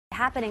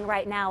happening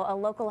right now. A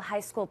local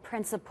high school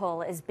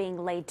principal is being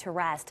laid to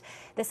rest.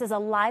 This is a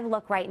live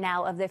look right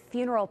now of the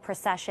funeral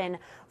procession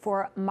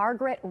for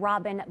Margaret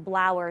Robin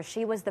Blowers.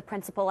 She was the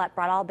principal at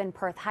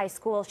Broadalbin-Perth High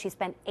School. She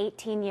spent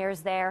 18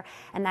 years there,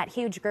 and that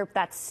huge group,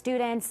 that's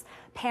students,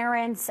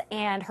 parents,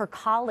 and her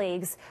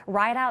colleagues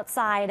right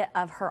outside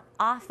of her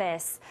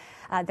office.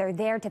 They're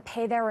there to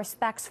pay their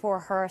respects for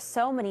her.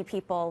 So many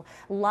people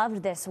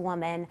loved this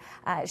woman.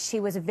 She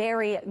was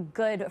very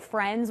good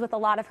friends with a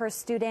lot of her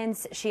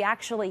students. She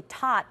actually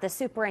taught the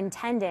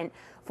superintendent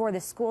for the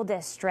school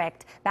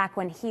district back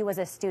when he was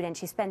a student.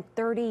 She spent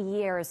 30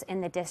 years in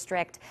the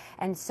district.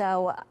 And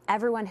so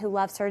everyone who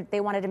loves her, they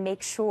wanted to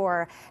make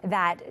sure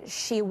that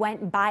she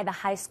went by the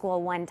high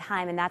school one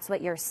time. And that's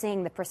what you're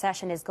seeing. The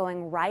procession is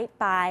going right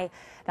by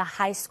the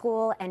high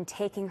school and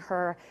taking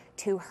her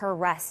to her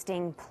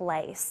resting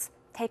place.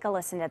 Take a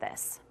listen to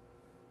this.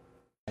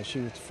 She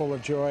was full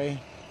of joy.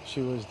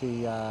 She was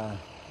the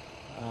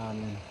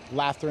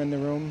laughter in the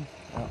room.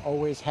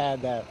 Always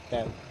had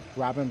that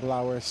Robin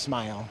Blowers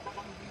smile,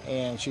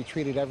 and she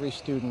treated every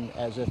student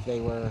as if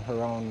they were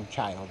her own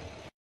child.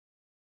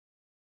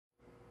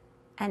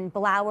 And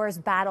Blowers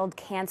battled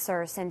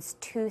cancer since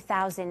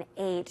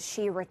 2008.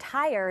 She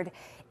retired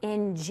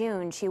in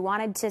June. She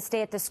wanted to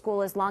stay at the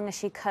school as long as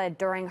she could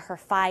during her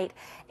fight.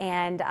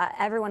 And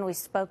everyone we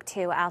spoke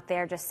to out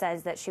there just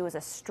says that she was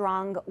a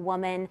strong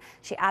woman.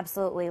 She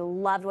absolutely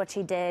loved what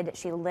she did.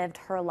 She lived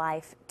her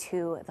life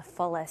to the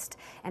fullest.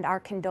 And our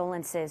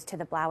condolences to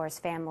the Blowers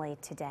family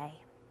today.